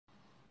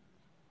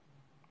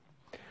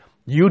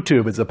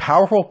YouTube is a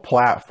powerful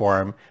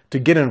platform to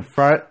get in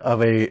front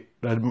of a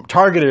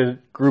targeted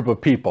group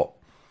of people.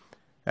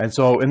 And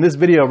so in this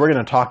video, we're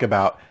going to talk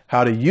about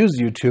how to use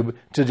YouTube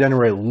to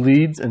generate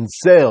leads and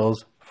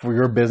sales for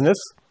your business.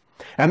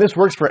 And this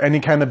works for any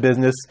kind of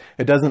business.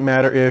 It doesn't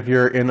matter if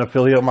you're in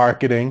affiliate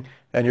marketing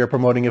and you're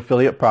promoting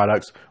affiliate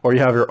products, or you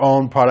have your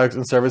own products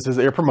and services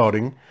that you're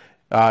promoting.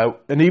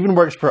 It even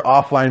works for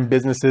offline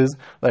businesses,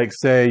 like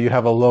say you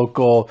have a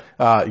local,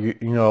 like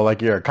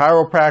you're a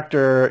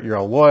chiropractor, you're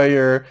a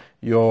lawyer,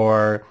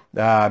 you're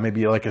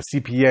maybe like a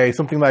CPA,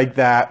 something like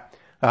that.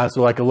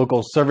 So like a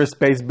local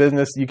service-based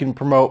business, you can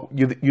promote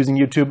using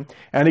YouTube.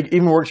 And it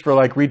even works for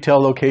like retail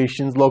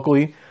locations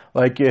locally.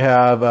 Like you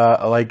have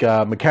like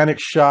a mechanic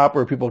shop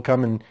where people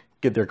come and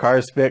get their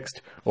cars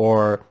fixed,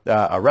 or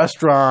a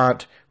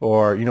restaurant,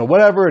 or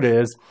whatever it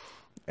is,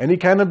 any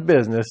kind of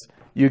business.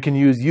 You can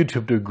use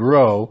YouTube to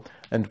grow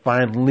and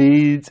find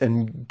leads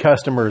and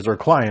customers or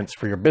clients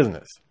for your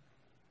business.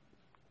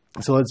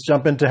 So let's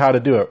jump into how to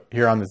do it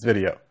here on this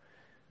video.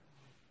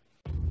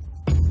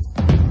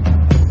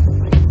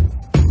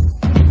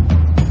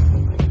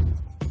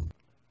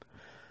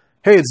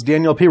 Hey, it's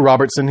Daniel P.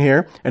 Robertson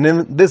here, and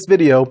in this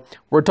video,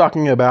 we're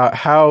talking about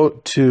how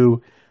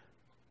to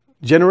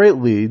generate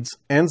leads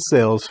and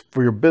sales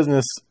for your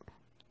business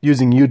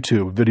using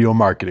YouTube video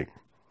marketing.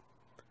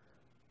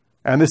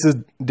 And this is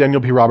Daniel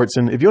P.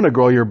 Robertson. If you want to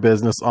grow your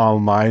business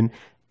online,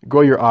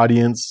 grow your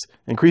audience,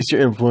 increase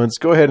your influence,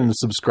 go ahead and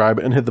subscribe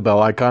and hit the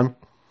bell icon.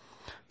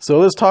 So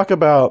let's talk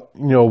about,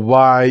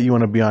 why you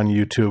want to be on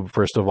YouTube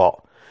first of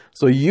all.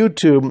 So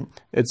YouTube,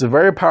 it's a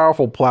very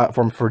powerful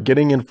platform for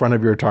getting in front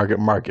of your target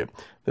market.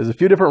 There's a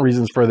few different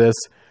reasons for this.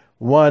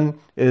 One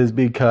is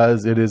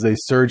because it is a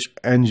search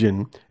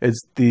engine. It's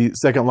the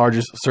second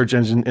largest search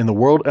engine in the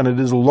world, and it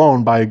is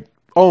owned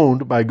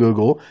by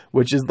Google,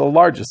 which is the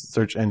largest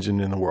search engine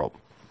in the world.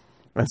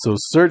 And so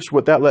search,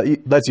 what that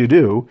lets you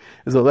do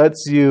is it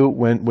lets you,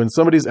 when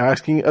somebody's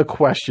asking a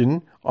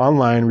question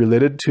online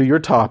related to your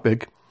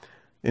topic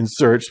in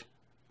search,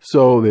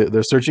 so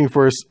they're searching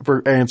for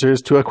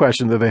answers to a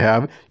question that they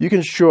have, you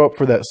can show up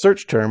for that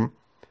search term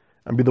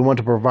and be the one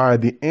to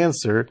provide the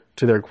answer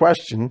to their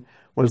question,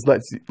 which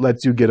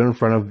lets you get in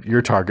front of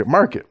your target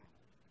market.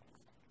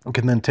 You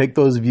can then take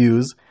those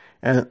views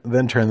and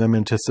then turn them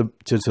into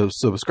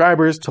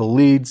subscribers, to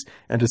leads,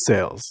 and to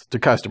sales, to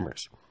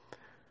customers.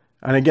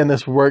 And again,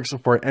 this works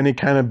for any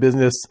kind of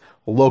business,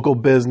 a local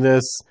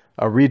business,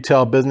 a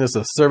retail business,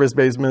 a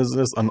service-based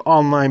business, an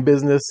online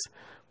business,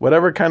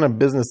 whatever kind of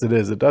business it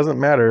is. It doesn't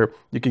matter.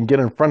 You can get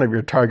in front of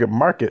your target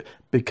market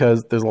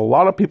because there's a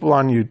lot of people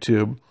on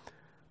YouTube.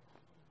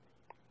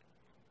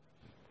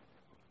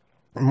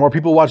 More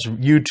people watch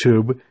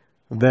YouTube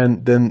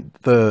than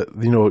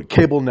the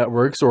cable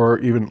networks or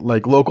even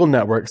like local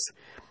networks.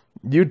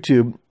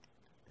 YouTube,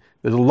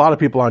 there's a lot of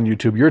people on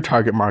YouTube. Your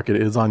target market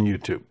is on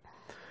YouTube.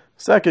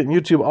 Second,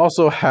 YouTube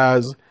also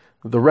has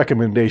the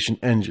recommendation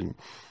engine.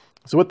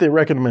 So what the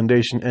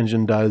recommendation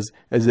engine does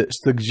is it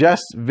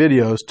suggests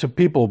videos to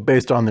people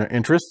based on their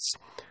interests.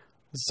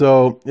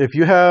 So if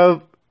you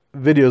have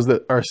videos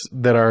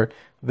that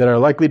are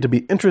likely to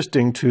be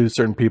interesting to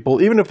certain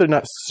people, even if they're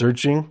not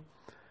searching,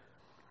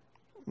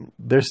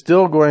 they're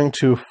still going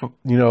to,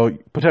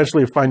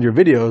 potentially find your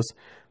videos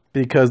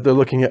because they're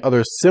looking at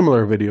other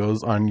similar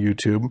videos on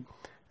YouTube.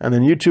 And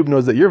then YouTube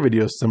knows that your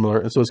video is similar,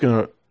 and so it's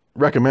going to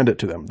recommend it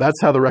to them.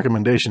 That's how the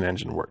recommendation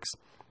engine works.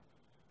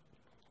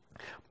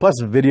 Plus,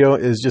 video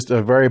is just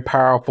a very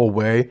powerful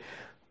way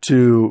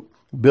to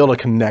build a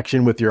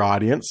connection with your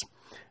audience.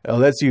 It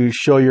lets you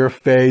show your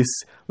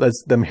face,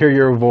 lets them hear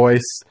your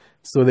voice,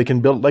 so they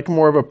can build like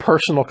more of a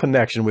personal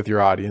connection with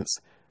your audience,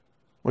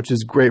 which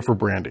is great for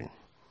branding.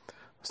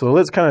 So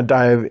let's kind of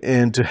dive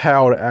into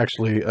how to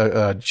actually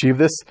achieve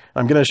this.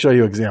 I'm going to show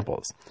you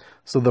examples.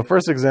 So the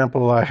first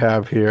example I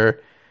have here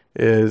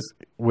is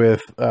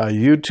with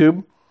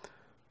YouTube.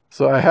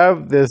 So I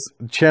have this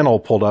channel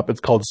pulled up. It's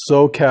called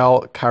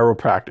SoCal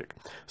Chiropractic.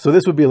 So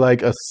this would be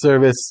like a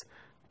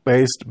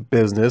service-based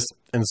business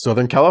in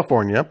Southern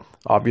California.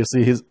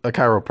 Obviously, he's a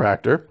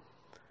chiropractor.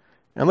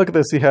 And look at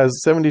this. He has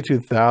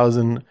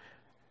 72,000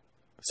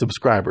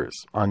 subscribers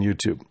on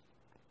YouTube.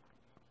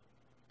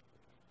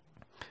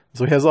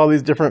 So he has all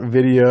these different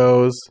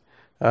videos,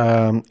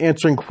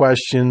 answering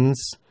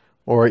questions,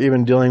 or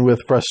even dealing with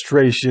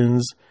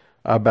frustrations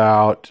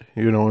about,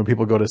 when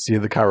people go to see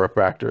the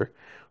chiropractor.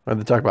 Or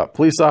they talk about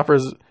police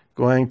officers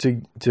going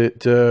to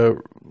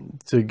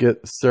get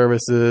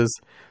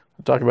services.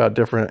 Talk about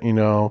different,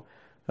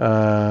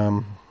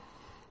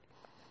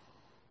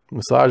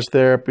 massage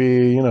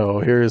therapy.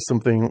 Here's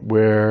something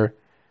where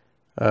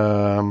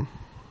I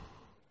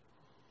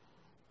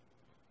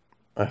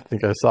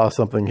think I saw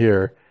something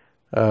here.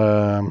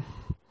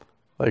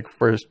 Like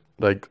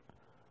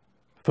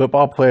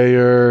football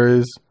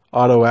players,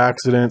 auto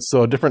accidents,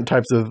 so different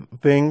types of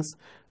things,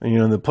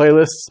 in the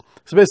playlists.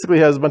 So basically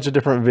it has a bunch of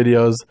different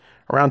videos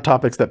around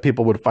topics that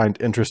people would find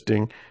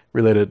interesting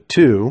related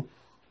to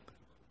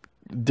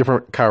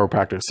different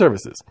chiropractic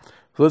services.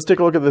 So let's take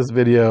a look at this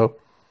video.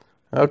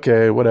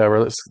 Okay, whatever,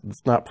 let's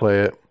not play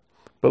it.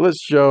 But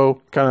let's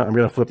show I'm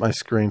going to flip my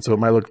screen so it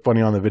might look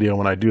funny on the video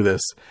when I do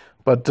this.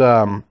 But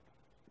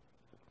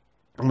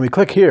when we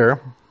click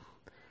here,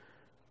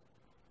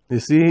 you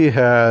see he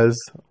has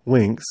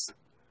links.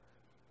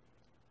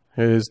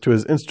 Here's to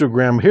his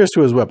Instagram. Here's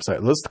to his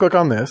website. Let's click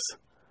on this.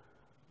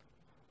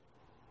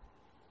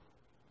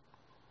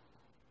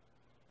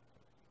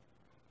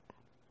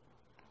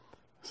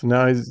 So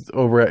now he's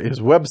over at his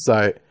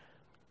website.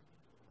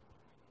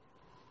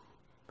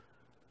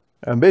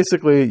 And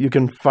basically, you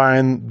can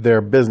find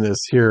their business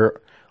here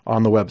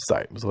on the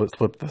website. So let's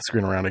flip the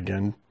screen around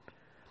again.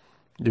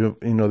 You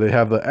know, they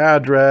have the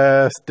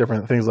address,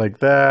 different things like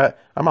that.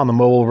 I'm on the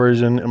mobile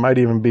version. It might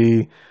even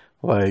be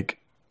like,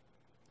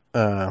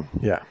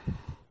 yeah.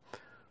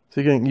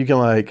 So you can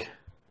like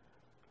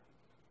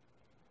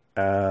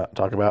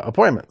talk about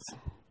appointments.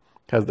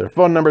 It has their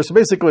phone number. So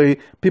basically,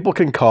 people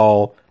can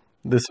call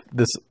this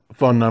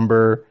phone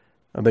number.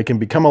 They can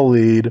become a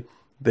lead.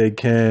 They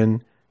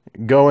can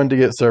go in to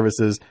get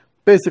services.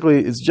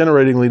 Basically, it's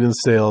generating lead and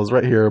sales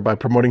right here by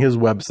promoting his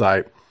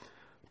website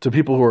to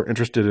people who are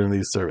interested in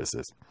these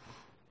services.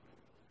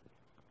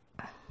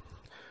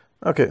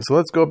 Okay, so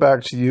let's go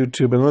back to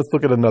YouTube and let's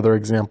look at another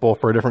example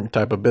for a different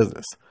type of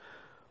business.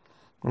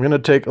 I'm going to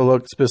take a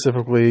look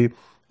specifically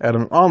at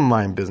an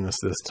online business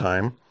this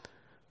time.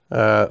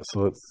 So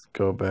let's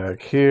go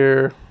back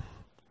here.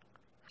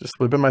 Just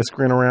flipping my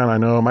screen around. I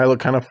know it might look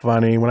kind of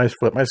funny when I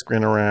flip my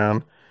screen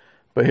around,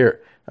 but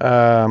here.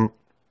 So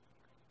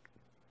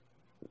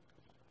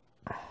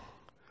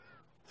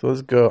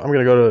let's go. I'm going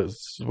to go to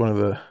one of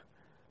the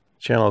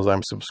channels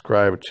I'm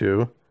subscribed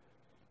to.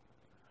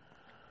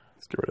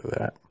 Let's get rid of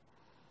that.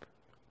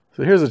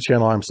 So here's a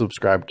channel I'm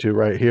subscribed to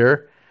right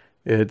here.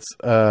 It's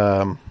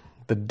the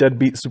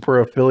Deadbeat Super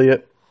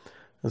Affiliate.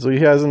 And so he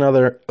has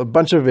a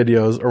bunch of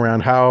videos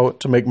around how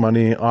to make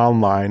money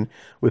online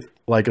with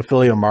like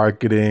affiliate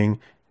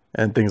marketing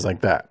and things like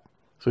that.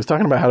 So he's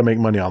talking about how to make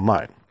money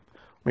online.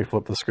 Let me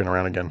flip the screen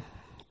around again.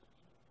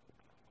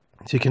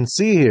 So you can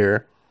see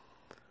here,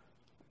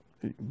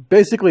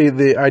 basically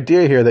the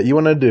idea here that you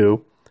want to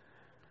do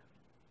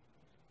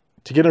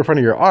to get in front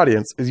of your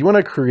audience is you want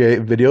to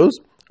create videos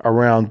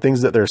around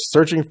things that they're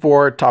searching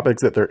for,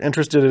 topics that they're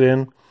interested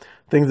in,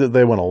 things that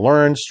they want to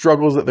learn,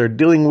 struggles that they're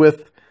dealing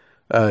with,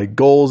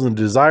 goals and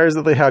desires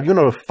that they have. You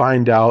want to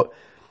find out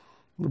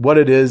what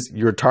it is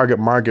your target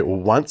market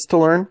wants to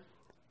learn,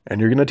 and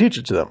you're going to teach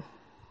it to them.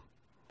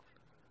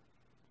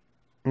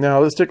 Now,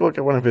 let's take a look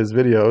at one of his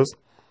videos.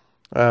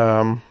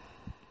 I'm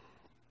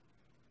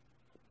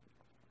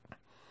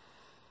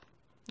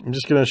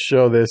just going to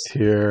show this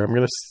here. I'm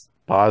going to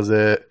pause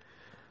it.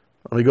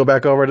 Let me go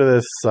back over to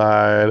this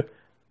side,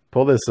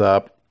 pull this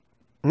up.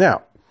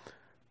 Now,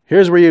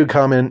 here's where you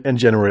come in and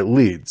generate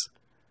leads.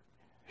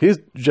 He's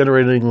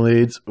generating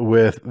leads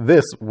with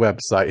this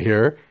website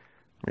here.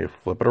 Let me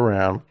flip it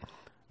around.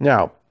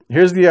 Now,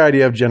 here's the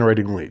idea of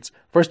generating leads.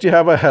 First, you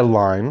have a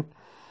headline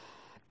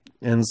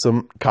and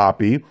some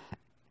copy.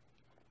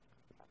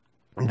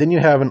 And then you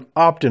have an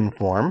opt-in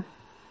form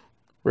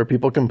where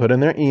people can put in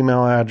their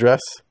email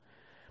address,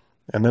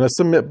 and then a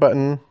submit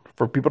button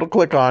for people to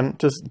click on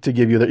to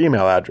give you their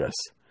email address.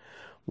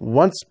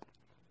 Once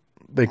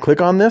they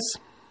click on this,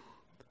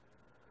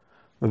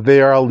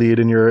 they are a lead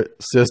in your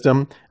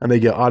system, and they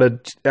get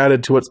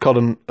added to what's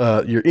called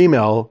your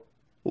email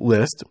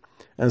list.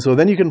 And so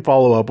then you can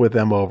follow up with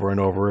them over and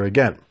over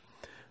again.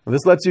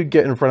 This lets you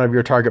get in front of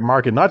your target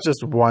market, not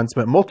just once,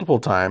 but multiple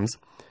times,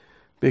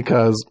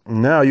 because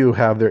now you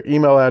have their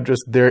email address.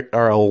 They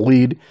are a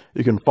lead.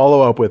 You can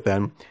follow up with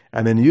them.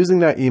 And then using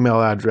that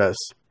email address,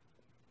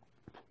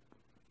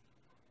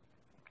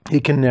 he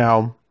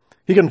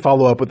can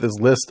follow up with this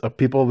list of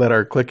people that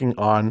are clicking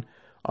on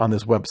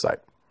this website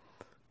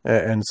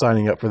and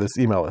signing up for this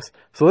email list.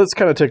 So let's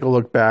kind of take a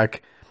look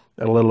back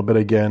at a little bit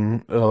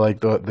again,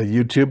 like the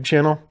YouTube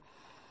channel.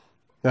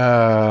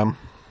 Let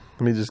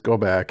me just go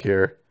back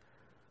here.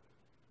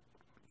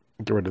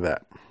 Get rid of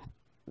that.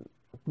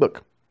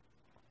 Look.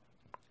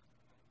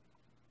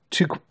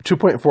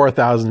 2.4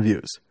 thousand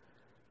views.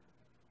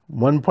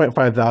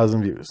 1.5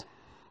 thousand views.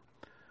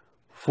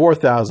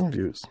 4,000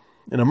 views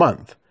in a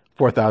month.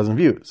 4,000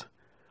 views.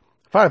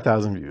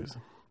 5,000 views.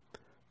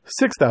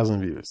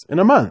 6,000 views in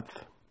a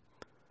month.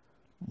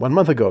 1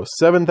 month ago,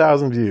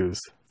 7,000 views.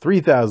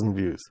 3,000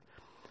 views.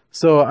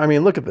 So, I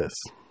mean, look at this.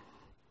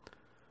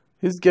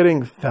 He's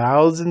getting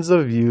thousands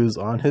of views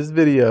on his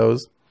videos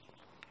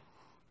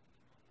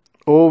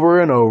over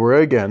and over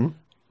again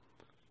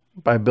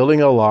by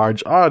building a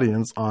large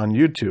audience on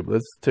YouTube.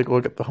 Let's take a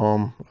look at the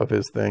home of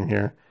his thing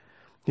here.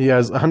 He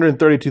has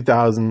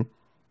 132,000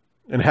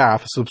 and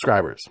half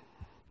subscribers.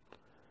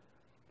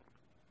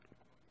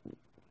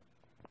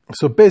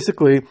 So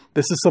basically,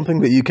 this is something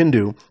that you can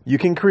do. You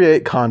can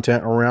create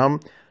content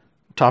around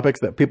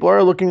topics that people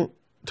are looking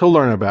to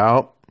learn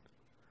about.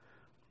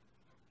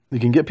 You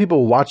can get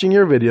people watching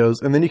your videos,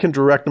 and then you can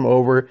direct them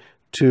over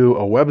to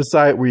a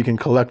website where you can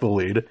collect the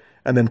lead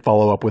and then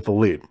follow up with the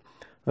lead.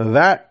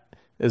 That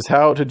is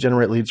how to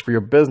generate leads for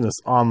your business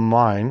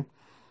online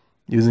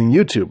using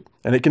YouTube.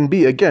 And it can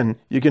be, again,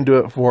 you can do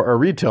it for a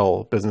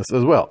retail business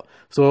as well.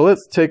 So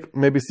let's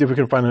maybe see if we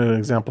can find an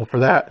example for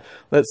that.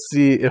 Let's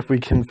see if we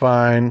can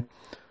find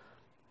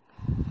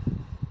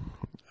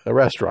a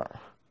restaurant.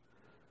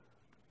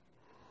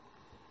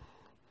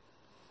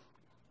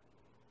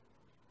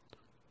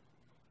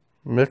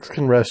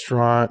 Mexican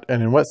restaurant.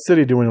 And in what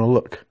city do we want to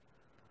look?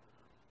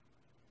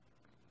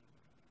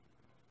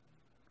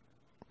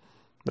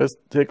 Let's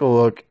take a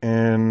look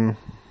in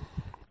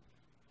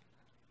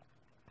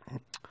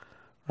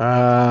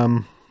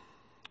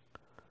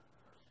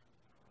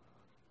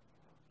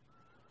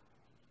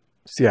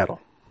Seattle.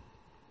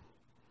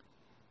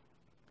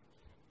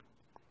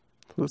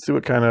 Let's see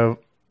what kind of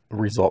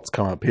results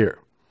come up here.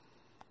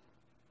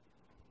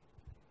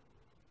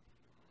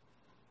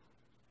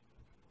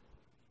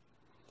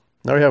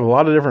 Now we have a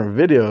lot of different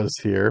videos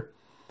here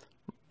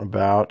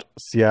about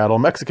Seattle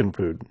Mexican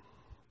food.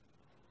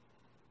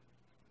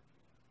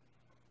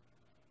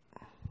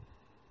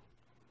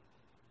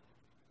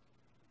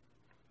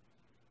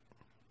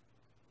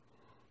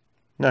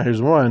 Now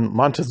here's one,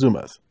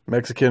 Montezuma's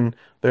Mexican.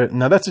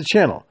 Now that's a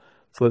channel.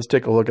 So let's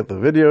take a look at the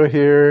video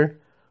here.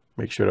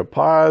 Make sure to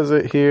pause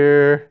it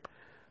here.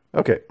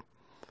 Okay,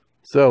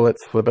 so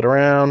let's flip it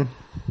around.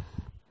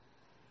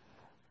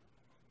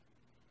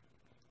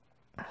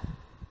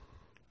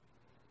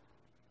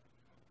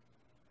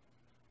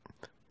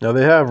 Now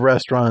they have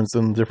restaurants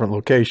in different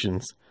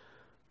locations.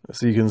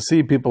 So you can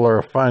see people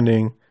are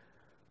finding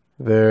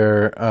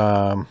their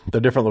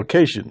different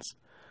locations.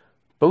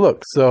 But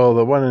look, so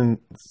the one in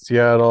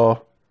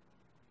Seattle,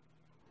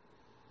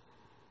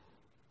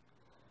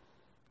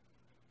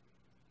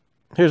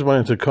 here's one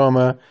in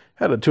Tacoma,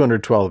 had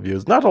 212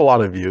 views. Not a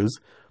lot of views.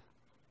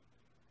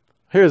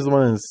 Here's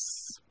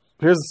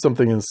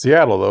something in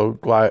Seattle though,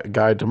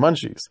 Guide to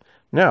Munchies.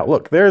 Now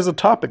look, there's a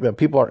topic that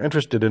people are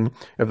interested in.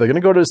 If they're going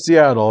to go to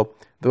Seattle,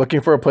 they're looking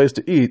for a place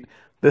to eat.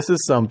 This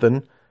is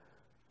something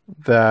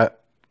that,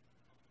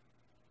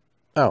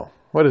 oh,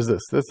 what is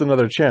this? That's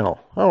another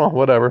channel. Oh, well,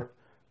 whatever.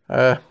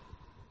 But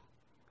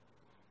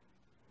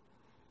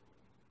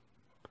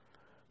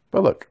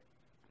look.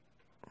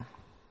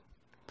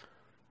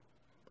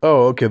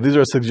 Oh, okay. These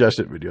are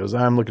suggested videos.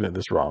 I'm looking at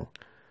this wrong.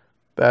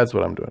 That's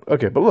what I'm doing.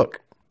 Okay, but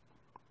look.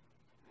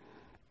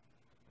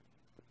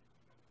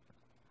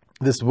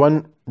 This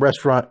one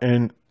restaurant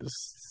in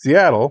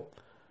Seattle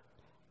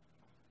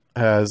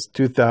has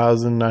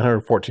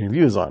 2,914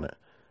 views on it.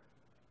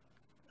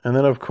 And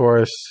then, of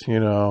course, you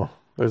know,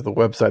 there's the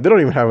website. They don't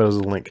even have it as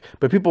a link,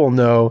 but people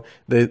know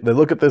they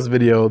look at this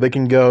video. They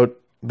can go to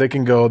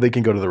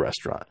the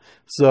restaurant.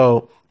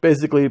 So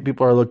basically,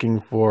 people are looking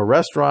for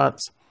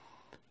restaurants.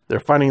 They're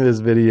finding this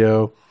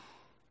video.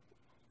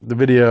 The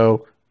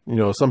video, you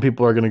know, some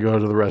people are going to go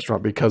to the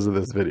restaurant because of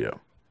this video.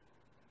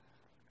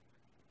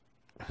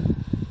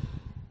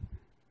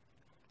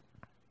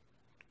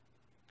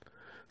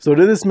 So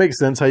did this make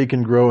sense how you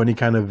can grow any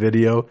kind of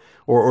video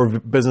or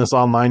business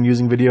online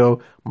using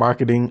video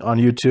marketing on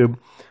YouTube?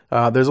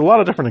 There's a lot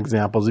of different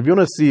examples. If you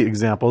want to see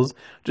examples,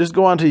 just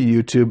go onto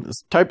YouTube,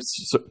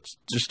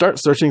 just start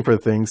searching for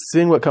things,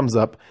 seeing what comes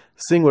up,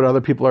 seeing what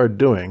other people are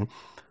doing,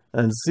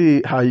 and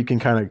see how you can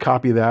kind of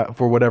copy that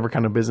for whatever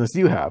kind of business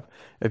you have.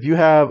 If you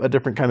have a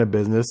different kind of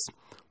business,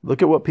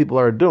 look at what people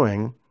are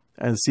doing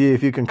and see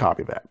if you can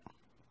copy that.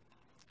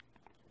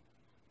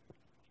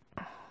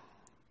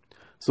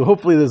 So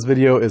hopefully this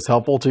video is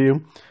helpful to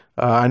you.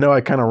 I know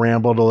I kind of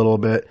rambled a little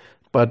bit,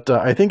 but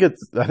I think it's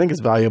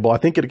valuable. I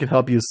think it can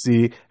help you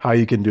see how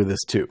you can do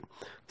this too.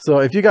 So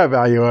if you got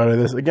value out of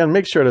this, again,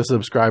 make sure to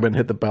subscribe and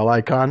hit the bell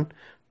icon.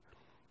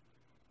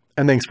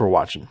 And thanks for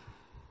watching.